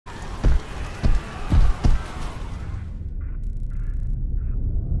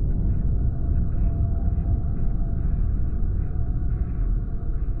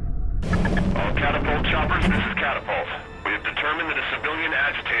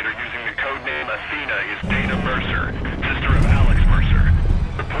agitator using the codename Athena is Dana Mercer, sister of Alex Mercer.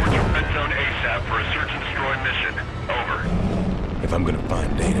 Report to Red Zone ASAP for a search and destroy mission. Over. If I'm gonna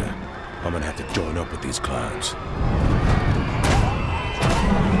find Dana, I'm gonna have to join up with these clowns.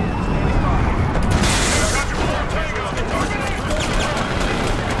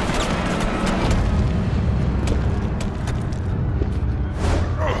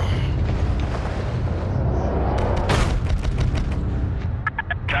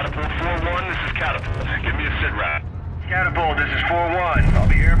 Catapult 4-1, this is Catapult. Give me a sitrep. Catapult, this is 4-1. I'll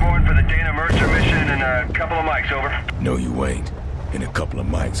be airborne for the Dana Mercer mission in a couple of mics, over. No, you ain't. In a couple of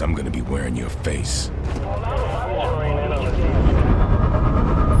mics, I'm gonna be wearing your face.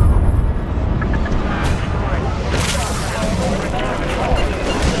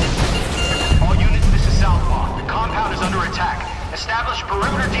 All units, this is Southpaw. The compound is under attack. Establish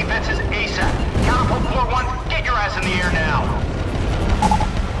perimeter defenses ASAP. Catapult 4-1, get your ass in the air now.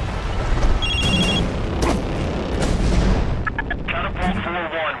 Catapult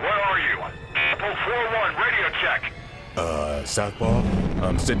 4-1, where are you? Catapult 4-1, radio check. Southpaw?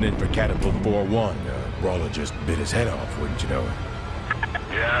 I'm sitting in for Catapult 4-1. Brawler just bit his head off, wouldn't you know it?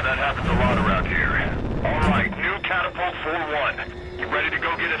 Yeah, that happens a lot around here. All right, new Catapult 4-1. You ready to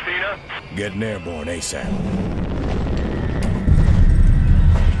go get Athena? Getting airborne ASAP.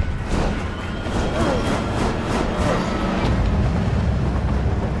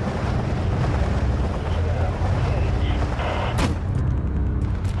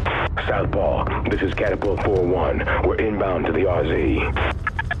 Southpaw, this is Catapult 4-1. We're inbound to the RZ.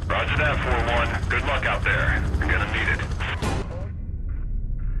 Roger that, 4-1. Good luck out there. You're gonna need it.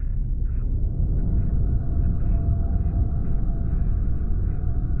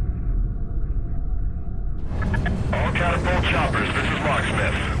 All Catapult choppers, this is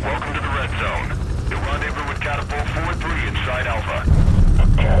Locksmith. Welcome to the Red Zone. You'll rendezvous with Catapult 4-3 inside Alpha.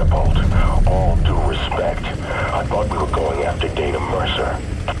 Catapult, all due respect. I thought we were going after Dana Mercer.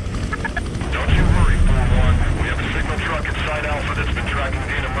 Don't you worry, 4-1. We have a signal truck inside Alpha that's been tracking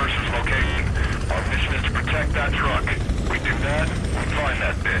Dana Mercer's location. Our mission is to protect that truck. We do that, we find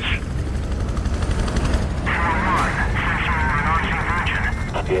that bitch. 4-1, since you're an RC virgin.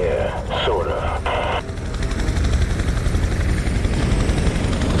 Yeah, sorta.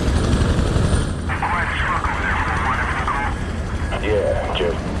 Quiet as fuck over there, 4-1, everything cool? Yeah,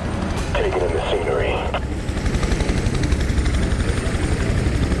 just taking in the scenery.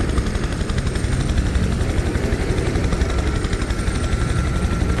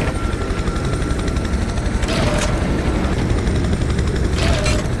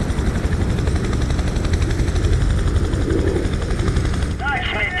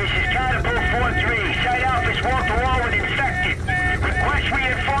 Locksmith, this is Catapult 4-3. Site Alpha's wall-to-wall with infected. Request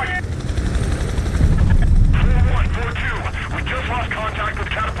reinforcement. 4-1, 4-2. We just lost contact with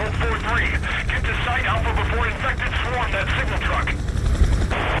Catapult 4-3. Get to site Alpha before infected swarm that signal truck.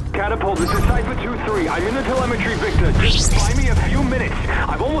 Catapult, this is Cypher 2-3. I'm in the telemetry, Victor. Just buy me a few minutes.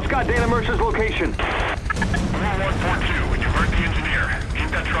 I've almost got Dana Mercer's location. 4-1, 4-2. You heard the engineer. Keep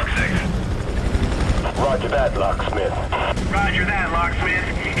that truck safe. Roger that, Locksmith. Roger that, Locksmith.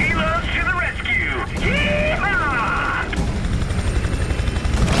 Helos to the rescue! Yeehaw!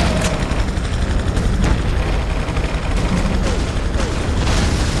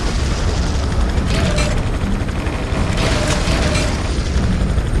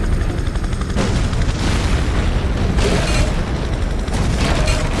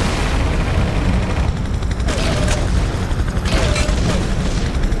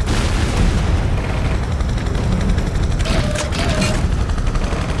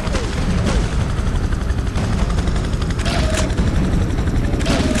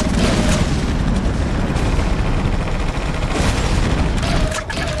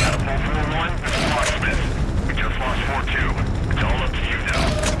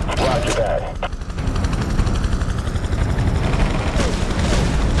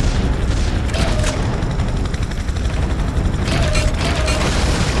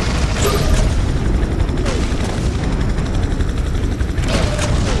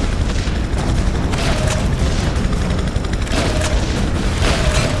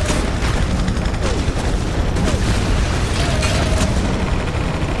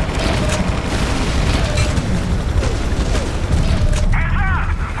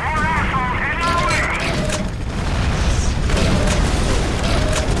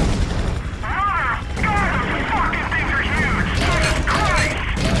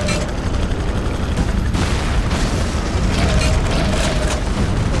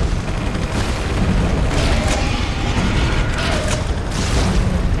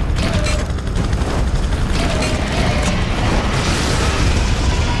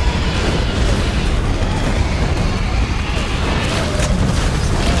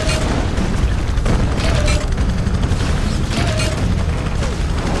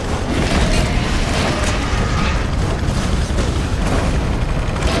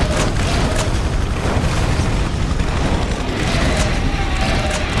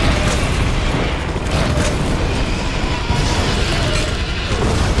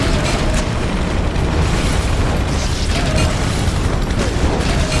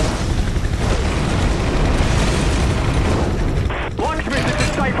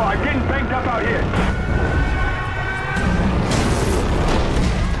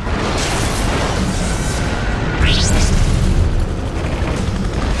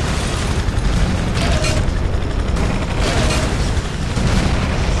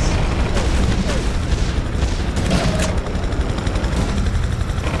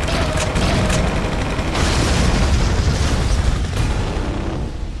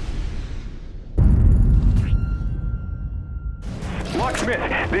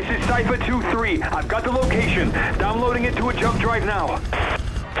 Locksmith, this is Cypher 2-3. I've got the location. Downloading it to a jump drive now.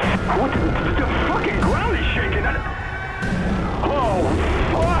 What the fucking ground is shaking. Oh,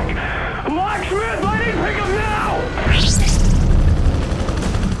 fuck! Locksmith, I need to pick him now!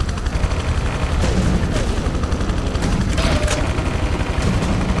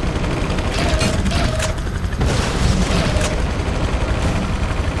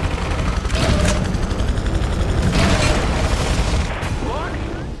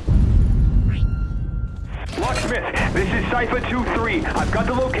 This is Cypher 2-3. I've got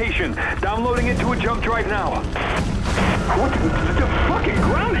the location. Downloading it to a jump drive now. What the fucking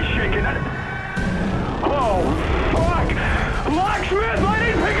ground is shaking. Oh, fuck! Locksmith, I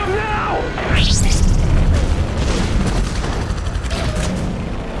need to pick him now!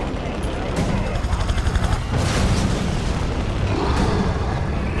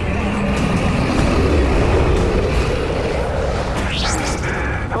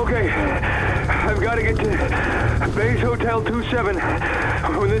 Gotta get to Base Hotel 27.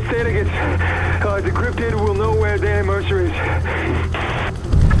 When this data gets decrypted, we'll know where Dana Mercer is. Catapult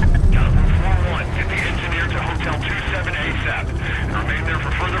 4-1, get the engineer to Hotel 27 ASAP, and remain there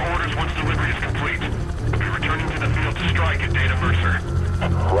for further orders once delivery is complete. We'll be returning to the field to strike at Dana Mercer.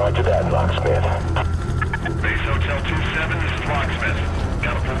 Roger that, Locksmith. Base Hotel 27, this is Locksmith.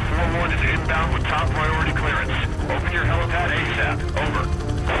 Catapult 4-1 is inbound with top priority clearance. Open your helipad ASAP. Over.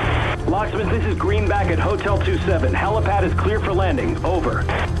 Locksmith, this is Greenback at Hotel 27. Helipad is clear for landing. Over.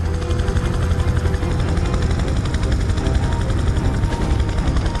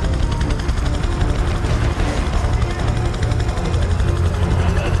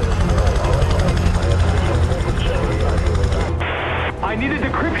 I need a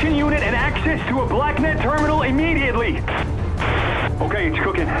decryption unit and access to a BlackNet terminal immediately. Okay, it's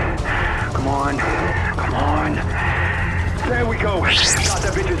cooking. Come on. Come on. There we go. Got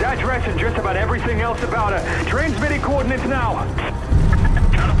that bitch's address and just about everything else about her. Transmitting coordinates now.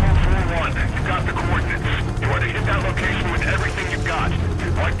 Catapult 4-1, you got the coordinates. You want to hit that location with everything you've got.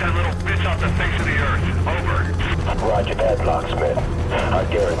 Wipe that little bitch off the face of the earth. Over. Roger that, Locksmith. I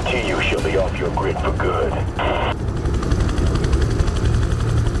guarantee you she'll be off your grid for good.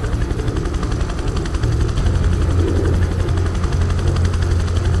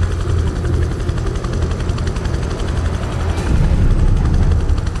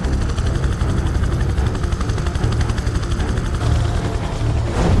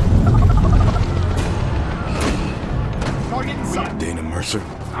 Dana Mercer?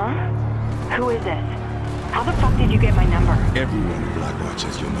 Huh? Who is this? How the fuck did you get my number? Everyone in Blackwatch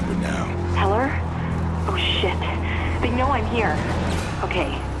has your number now. Heller? Oh shit. They know I'm here.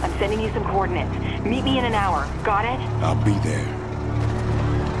 Okay, I'm sending you some coordinates. Meet me in an hour. Got it? I'll be there.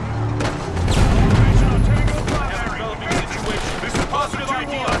 This is positive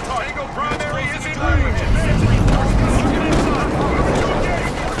ID on target. Tango primary is in range.